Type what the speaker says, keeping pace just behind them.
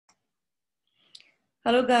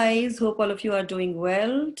Hello guys, hope all of you are doing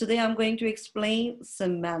well. Today I'm going to explain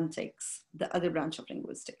semantics, the other branch of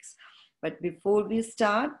linguistics. But before we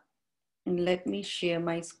start, let me share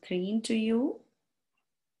my screen to you.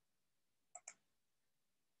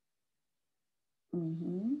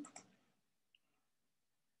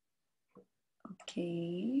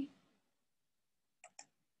 Okay.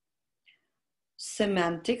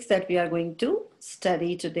 Semantics that we are going to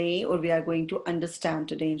study today, or we are going to understand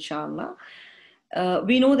today, inshallah.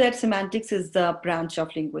 We know that semantics is the branch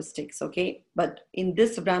of linguistics, okay? But in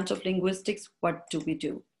this branch of linguistics, what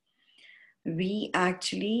do? We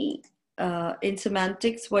actually, in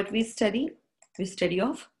semantics, what we study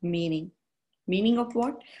of meaning. Meaning of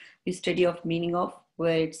what? We study of meaning of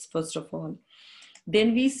words, first of all.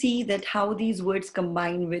 Then we see that how these words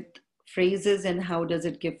combine with phrases and how does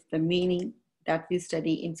it give the meaning that we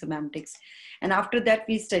study in semantics. And after that,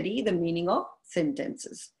 we study the meaning of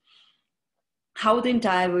sentences. How the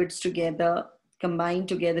entire words together combine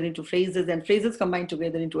together into phrases and phrases combine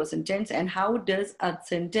together into a sentence, and how does a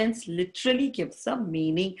sentence literally give some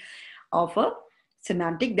meaning of a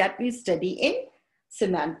semantic that we study in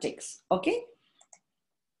semantics. Okay.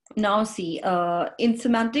 Now see, in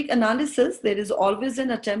semantic analysis, there is always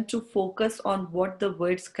an attempt to focus on what the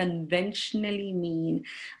words conventionally mean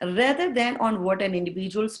rather than on what an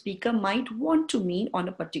individual speaker might want to mean on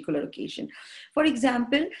a particular occasion. For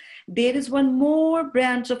example, there is one more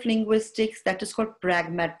branch of linguistics that is called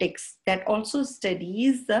pragmatics that also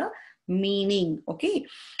studies the meaning. Okay,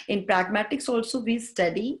 in pragmatics also we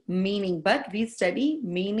study meaning, but we study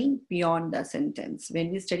meaning beyond the sentence.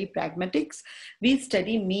 When we study pragmatics, we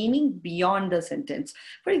study meaning beyond the sentence.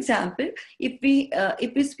 For example, if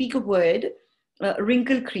we speak a word,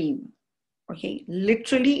 wrinkle cream, okay,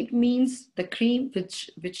 literally it means the cream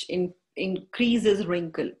which increases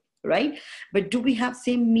wrinkle, right? But do we have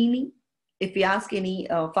same meaning? If we ask any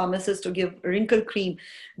pharmacist to give wrinkle cream,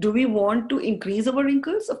 do we want to increase our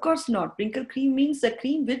wrinkles? Of course not. Wrinkle cream means the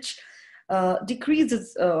cream which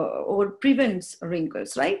decreases or prevents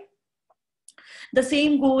wrinkles, right? The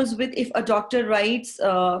same goes with if a doctor writes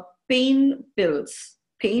pain pills.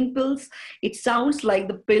 Pain pills, it sounds like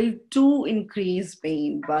the pill to increase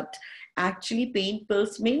pain, but actually pain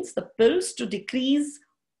pills means the pills to decrease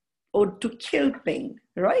or to kill pain,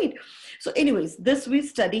 right? So anyways, this we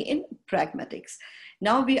study in pragmatics.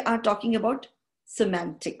 Now we are talking about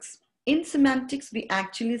semantics. In semantics, we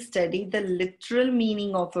actually study the literal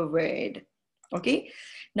meaning of a word, okay?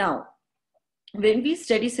 Now, when we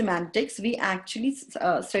study semantics, we actually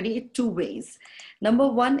study it two ways. Number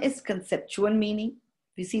one is conceptual meaning.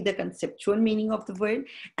 We see the conceptual meaning of the word,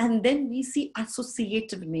 and then we see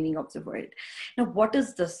associative meaning of the word. Now, what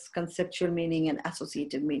is this conceptual meaning and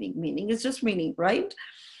associative meaning? Meaning is just meaning, right?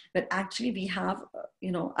 But actually we have,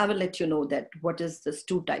 I will let you know that what is this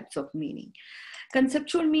two types of meaning.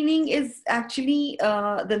 Conceptual meaning is actually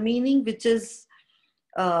the meaning which is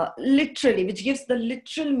literally, which gives the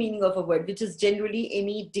literal meaning of a word, which is generally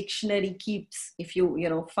any dictionary keeps. If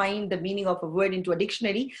you find the meaning of a word into a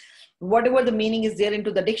dictionary, whatever the meaning is there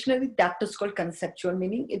into the dictionary, that is called conceptual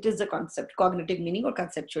meaning. It is a concept, cognitive meaning or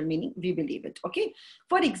conceptual meaning, we believe it. Okay.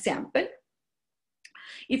 For example,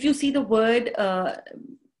 if you see the word,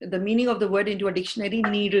 the meaning of the word into a dictionary,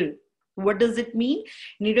 needle, what does it mean?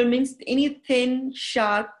 Needle means any thin,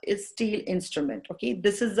 sharp steel instrument. Okay,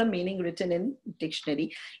 this is the meaning written in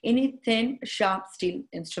dictionary. Any thin, sharp steel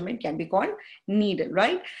instrument can be called needle,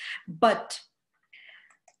 right? But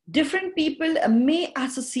different people may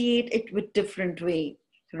associate it with different way,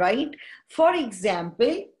 right? For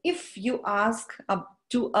example, if you ask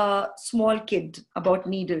to a small kid about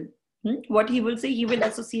needle, what he will say, he will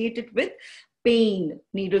associate it with pain.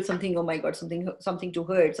 Needle, something, oh my god, something to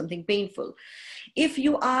hurt, something painful. If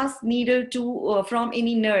you ask needle to from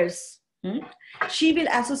any nurse, she will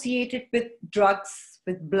associate it with drugs,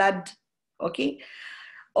 with blood. Okay.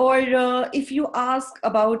 Or if you ask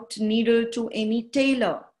about needle to any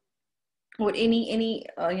tailor or any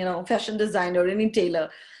fashion designer or any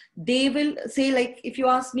tailor, they will say, like, if you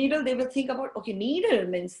ask needle, they will think about, okay, needle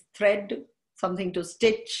means thread, something to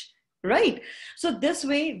stitch, right? So this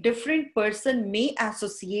way, different person may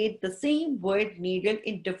associate the same word needle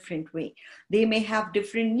in different way. They may have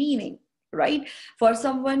different meaning, right? For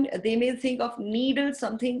someone, they may think of needle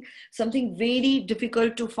something very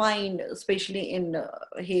difficult to find, especially in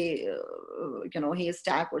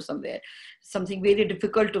haystack or somewhere, something very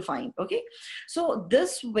difficult to find. Okay, so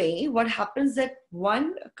this way, what happens that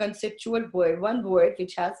one conceptual word, one word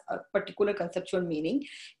which has a particular conceptual meaning,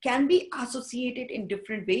 can be associated in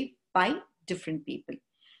different way by different people,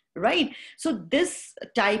 right? So this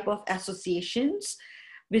type of associations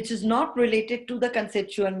which is not related to the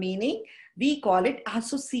conceptual meaning, we call it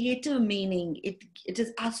associative meaning. It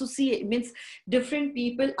is associate, means different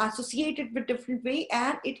people associate it with different way,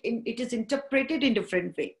 and it is interpreted in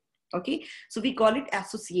different way. Okay, so we call it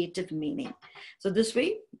associative meaning. So this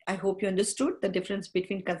way, I hope you understood the difference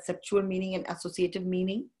between conceptual meaning and associative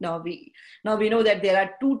meaning. Now we know that there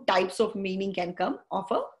are two types of meaning can come of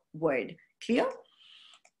a word. Clear?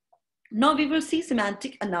 Now we will see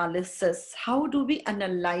semantic analysis. How do we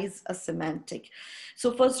analyze a semantic?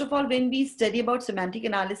 So first of all, when we study about semantic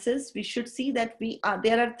analysis, we should see that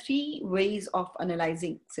there are three ways of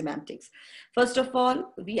analyzing semantics. First of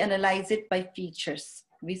all, we analyze it by features.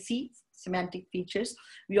 We see semantic features.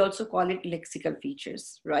 We also call it lexical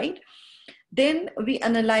features, right? Then we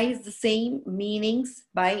analyze the same meanings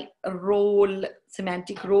by a role.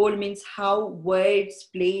 Semantic role means how words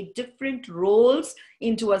play different roles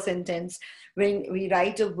into a sentence. When we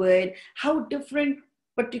write a word, how different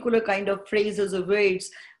particular kind of phrases or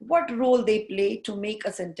words, what role they play to make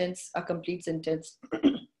a sentence a complete sentence.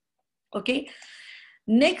 Okay.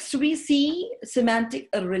 Next, we see semantic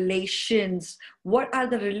relations. What are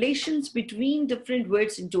the relations between different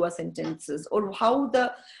words into a sentences, or how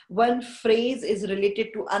the one phrase is related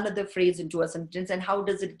to another phrase into a sentence, and how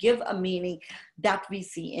does it give a meaning that we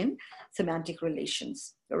see in semantic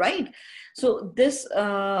relations, right? So this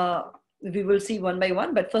we will see one by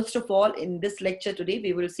one, but first of all, in this lecture today,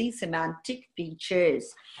 we will see semantic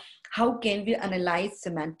features. How can we analyze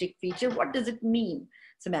semantic feature? What does it mean,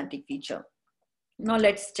 semantic feature? Now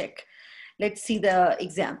let's check. Let's see the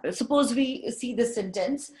example. Suppose we see the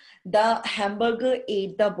sentence, the hamburger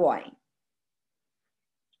ate the boy.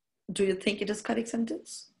 Do you think it is correct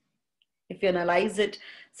sentence? If you analyze it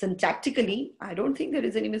syntactically, I don't think there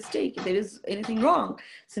is any mistake. There is anything wrong.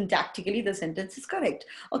 Syntactically, the sentence is correct.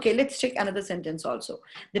 Okay, let's check another sentence also.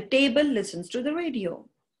 The table listens to the radio.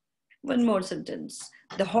 One more sentence.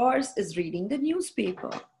 The horse is reading the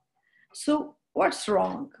newspaper. So what's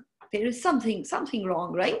wrong? There is something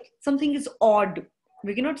wrong, right? Something is odd.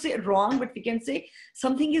 We cannot say wrong, but we can say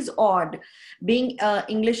something is odd. Being an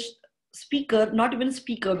English speaker, not even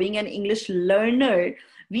speaker, being an English learner,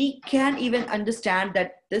 we can even understand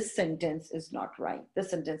that this sentence is not right.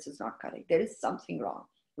 This sentence is not correct. There is something wrong,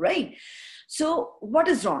 right? So what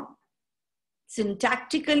is wrong?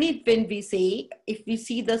 Syntactically, when we say, if we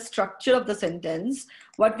see the structure of the sentence,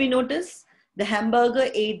 what we notice? The hamburger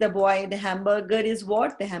ate the boy. The hamburger is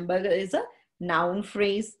what? The hamburger is a noun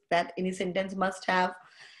phrase that any sentence must have.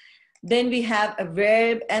 Then we have a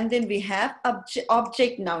verb, and then we have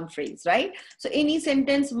object noun phrase, right? So any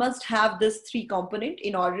sentence must have this three component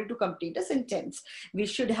in order to complete a sentence. We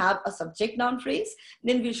should have a subject noun phrase,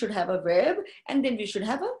 then we should have a verb, and then we should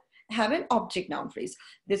have an object noun phrase.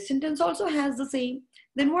 This sentence also has the same.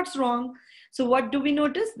 Then what's wrong? So what do we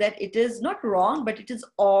notice? That it is not wrong, but it is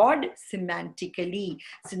odd semantically.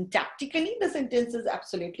 Syntactically, the sentence is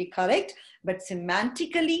absolutely correct, but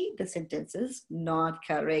semantically, the sentence is not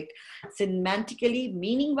correct. Semantically,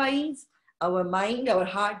 meaning-wise, our mind, our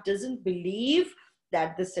heart doesn't believe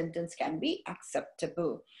that the sentence can be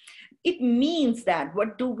acceptable. It means that,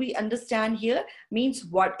 what do we understand here? Means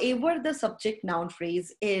whatever the subject noun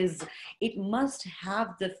phrase is, it must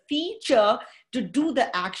have the feature to do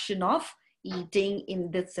the action of eating in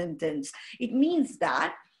this sentence. It means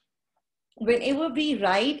that whenever we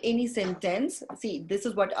write any sentence, see, this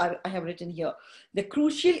is what I have written here. The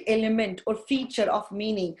crucial element or feature of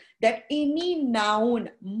meaning that any noun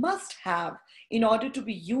must have in order to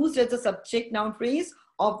be used as a subject noun phrase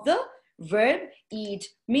of the verb eat,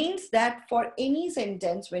 means that for any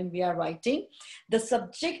sentence when we are writing, the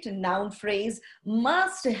subject noun phrase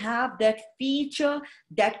must have that feature,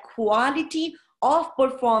 that quality of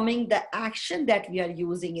performing the action that we are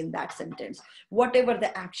using in that sentence, whatever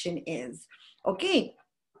the action is. Okay.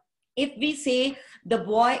 If we say the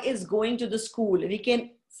boy is going to the school, we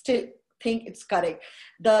can still think it's correct.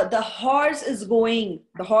 The horse is going,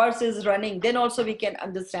 the horse is running, then also we can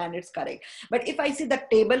understand it's correct. But if I say the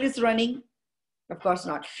table is running, of course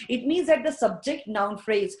not. It means that the subject noun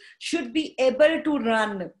phrase should be able to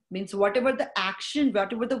run, means whatever the action,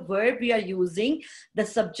 whatever the verb we are using, the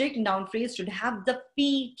subject noun phrase should have the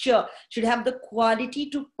feature, should have the quality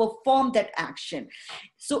to perform that action.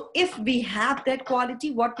 So if we have that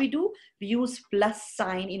quality, what we do? We use plus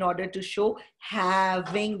sign in order to show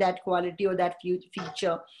having that quality or that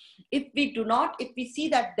feature. If we do not, if we see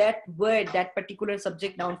that that word, that particular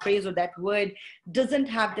subject noun phrase or that word doesn't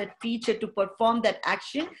have that feature to perform that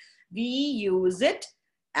action, we use it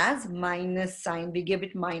as minus sign. We give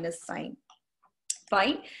it minus sign.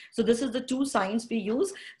 Fine. So this is the two signs we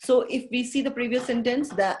use. So if we see the previous sentence,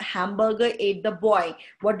 the hamburger ate the boy,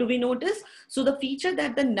 what do we notice? So the feature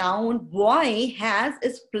that the noun boy has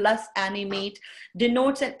is plus animate,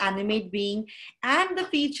 denotes an animate being, and the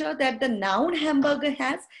feature that the noun hamburger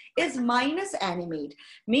has is minus animate,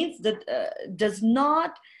 means that does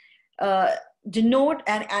not uh, denote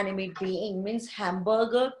an animate being, means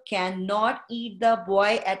hamburger cannot eat the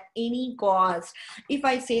boy at any cost. If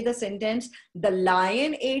I say the sentence, the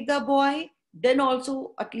lion ate the boy, then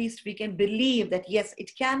also at least we can believe that yes,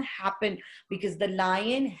 it can happen, because the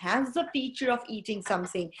lion has the feature of eating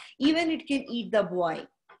something, even it can eat the boy,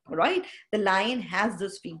 right? The lion has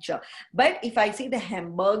this feature. But if I say the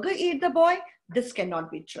hamburger ate the boy, this cannot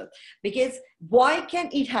be true, because boy can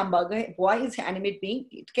eat hamburger, boy is animate being,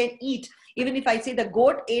 it can eat. Even if I say the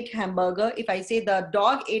goat ate hamburger, if I say the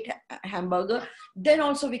dog ate hamburger, then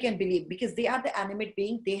also we can believe, because they are the animate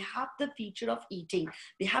being, they have the feature of eating,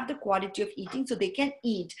 they have the quality of eating, so they can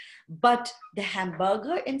eat. But the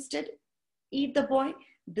hamburger instead eat the boy,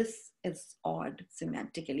 this is odd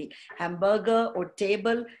semantically. Hamburger or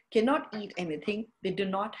table cannot eat anything, they do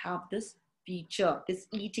not have this feature, this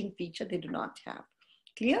eating feature they do not have.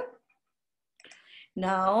 Clear?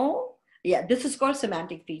 Now, yeah, this is called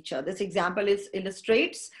semantic feature. This example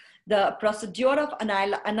illustrates the procedure of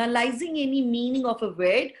analyzing any meaning of a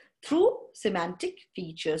word through semantic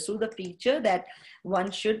features, through the feature that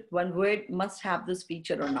one word must have this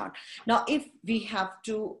feature or not. Now, if we have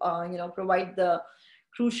to, provide the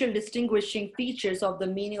crucial distinguishing features of the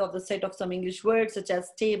meaning of the set of some English words such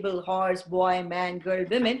as table, horse, boy, man, girl,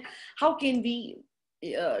 women, how can we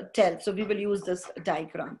tell? So we will use this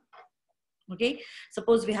diagram. Okay,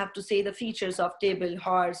 suppose we have to say the features of table,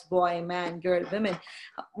 horse, boy, man, girl, women.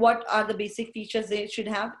 What are the basic features they should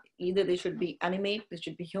have? Either they should be animate, they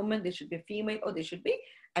should be human, they should be female, or they should be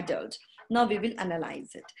adult. Now we will analyze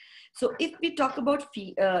it. So if we talk about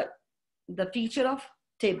the feature of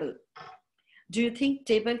table, do you think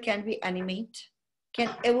table can be animate? Can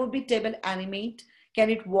ever be table animate? Can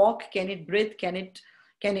it walk? Can it breathe? Can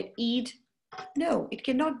it eat? No, it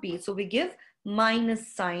cannot be. So we give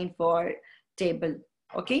minus sign for table.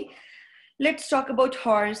 Okay, let's talk about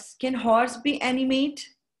horse. Can horse be animate?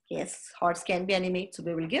 Yes, horse can be animate, so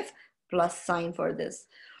we will give plus sign for this.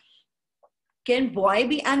 Can boy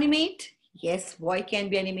be animate? Yes, boy can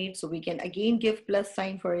be animate, so we can again give plus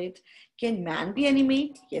sign for it. Can man be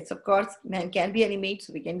animate? Yes, of course, man can be animate,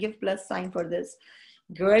 so we can give plus sign for this.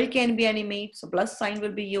 Girl can be animate, so plus sign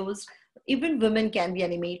will be used. Even women can be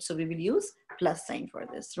animate, so we will use plus sign for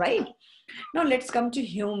this, right? Now let's come to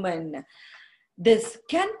human. This,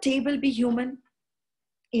 can table be human?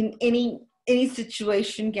 In any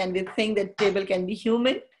situation, can we think that table can be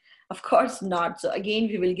human? Of course not. So again,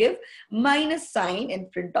 we will give minus sign in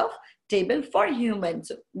front of table for human.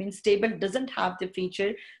 So means table doesn't have the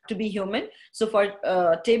feature to be human. So for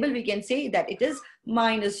table, we can say that it is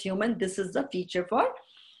minus human. This is the feature for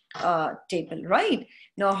table, right?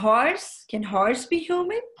 Now horse, can horse be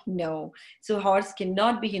human? No. So horse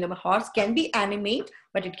cannot be human. Horse can be animate,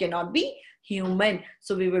 but it cannot be human.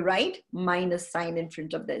 So we will write minus sign in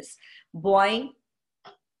front of this. Boy,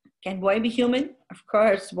 can boy be human? Of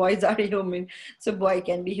course, boys are human. So boy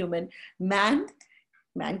can be human. Man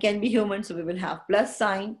can be human. So we will have plus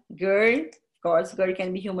sign. Girl, of course, girl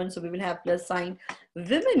can be human. So we will have plus sign.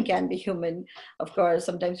 Women can be human. Of course,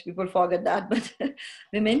 sometimes people forget that, but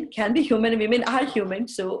women can be human. Women are human.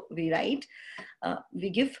 So we write, we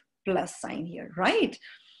give plus sign here, right?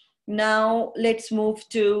 Now let's move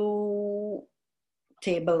to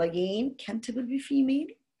table again. Can table be female?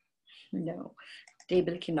 No,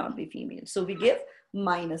 table cannot be female. So we give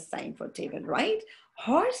minus sign for table, right?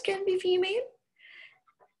 Horse can be female?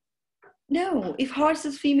 No, if horse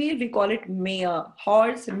is female, we call it mare.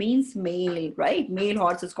 Horse means male, right? Male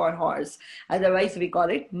horse is called horse. Otherwise, we call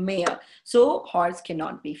it mare. So horse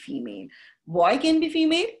cannot be female. Boy can be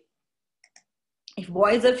female. If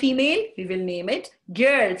boys are female, we will name it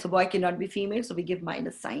girl. So boy cannot be female, so we give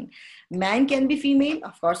minus sign. Man can be female?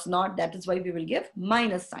 Of course not. That is why we will give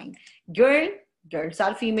minus sign. Girl, girls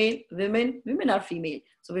are female. Women are female.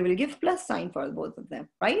 So we will give plus sign for both of them,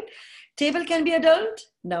 right? Table can be adult?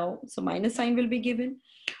 No. So minus sign will be given.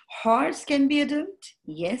 Horse can be adult?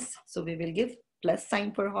 Yes. So we will give plus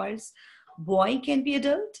sign for horse. Boy can be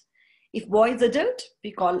adult? If boy is adult,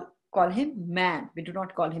 we call him man. We do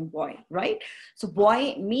not call him boy, right? So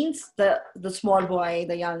boy means the small boy,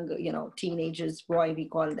 the young, teenagers, boy, we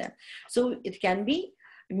call them. So it can be,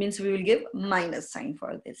 it means we will give minus sign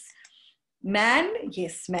for this. Man,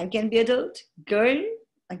 yes, man can be adult. Girl,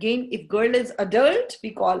 Again, if girl is adult,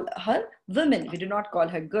 we call her women. We do not call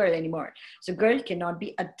her girl anymore. So girl cannot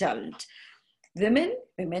be adult. Women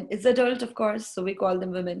is adult, of course, so we call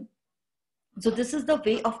them women. So this is the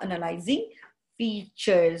way of analyzing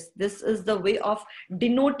features. This is the way of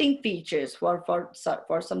denoting features. For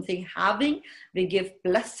something having, we give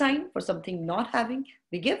plus sign. For something not having,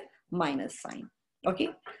 we give minus sign. Okay,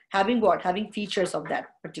 having what? Having features of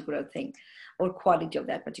that particular thing or quality of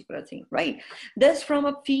that particular thing, right? Thus, from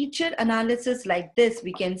a feature analysis like this,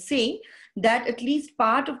 we can say that at least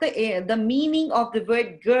part of the meaning of the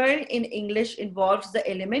word girl in English involves the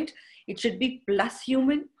element. It should be plus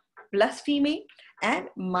human, plus female, and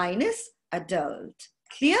minus adult.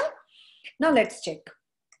 Clear? Now let's check.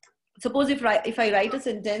 Suppose if I write a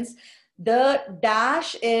sentence, the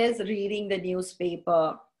dash is reading the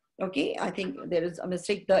newspaper. Okay, I think there is a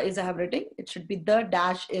mistake. The is I have written. It should be the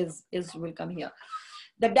dash is will come here.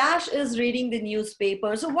 The dash is reading the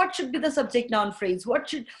newspaper. So what should be the subject noun phrase?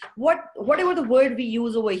 Whatever the word we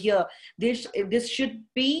use over here, this should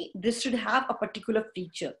have a particular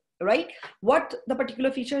feature, right? What the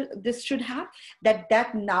particular feature this should have?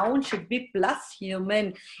 That noun should be plus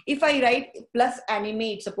human. If I write plus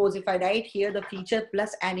animate, suppose if I write here the feature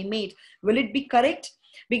plus animate, will it be correct?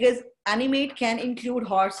 Because animate can include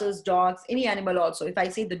horses, dogs, any animal also. If I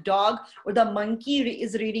say the dog or the monkey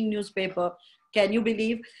is reading newspaper, can you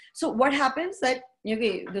believe? So what happens that,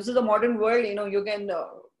 okay, this is a modern world, you know, you can,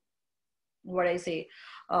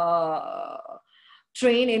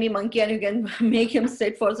 train any monkey and you can make him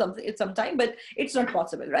sit for some time, but it's not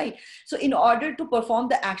possible, right? So in order to perform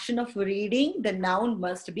the action of reading, the noun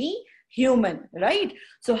must be human, right?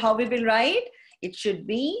 So how we will write? It should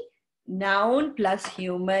be noun plus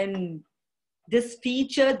human. This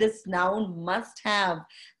feature, this noun must have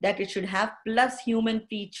that it should have plus human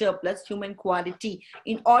feature, plus human quality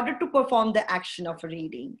in order to perform the action of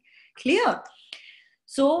reading. Clear?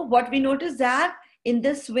 So what we notice that in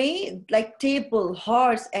this way, like table,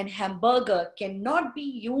 horse, and hamburger cannot be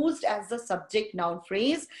used as the subject noun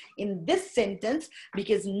phrase in this sentence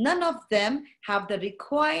because none of them have the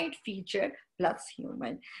required feature plus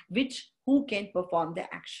human, who can perform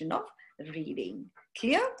the action of reading.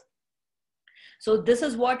 Clear? So this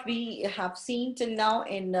is what we have seen till now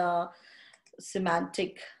in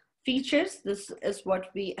semantic features. This is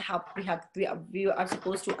what we are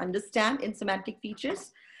supposed to understand in semantic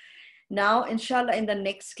features. Now, inshallah, in the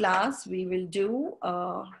next class, we will do,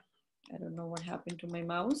 I don't know what happened to my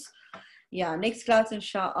mouse. Yeah, next class,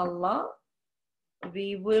 inshallah,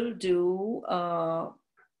 we will do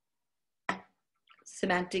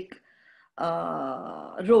semantic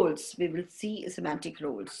roles. We will see semantic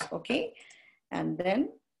roles, okay? And then,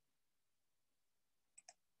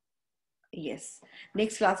 yes,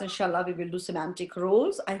 next class, inshallah, we will do semantic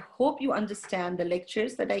roles. I hope you understand the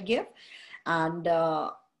lectures that I give. And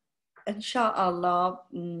inshallah,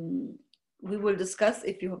 we will discuss.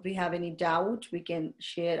 If we have any doubt, we can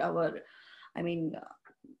share our, we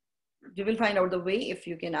will find out the way if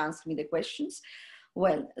you can ask me the questions.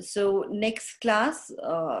 Well, so next class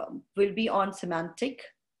will be on semantic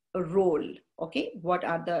role. Okay, what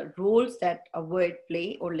are the roles that a word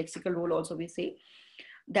play, or lexical role also we say,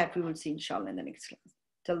 that we will see inshallah in the next class.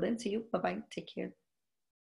 Till then, see you. Bye-bye. Take care.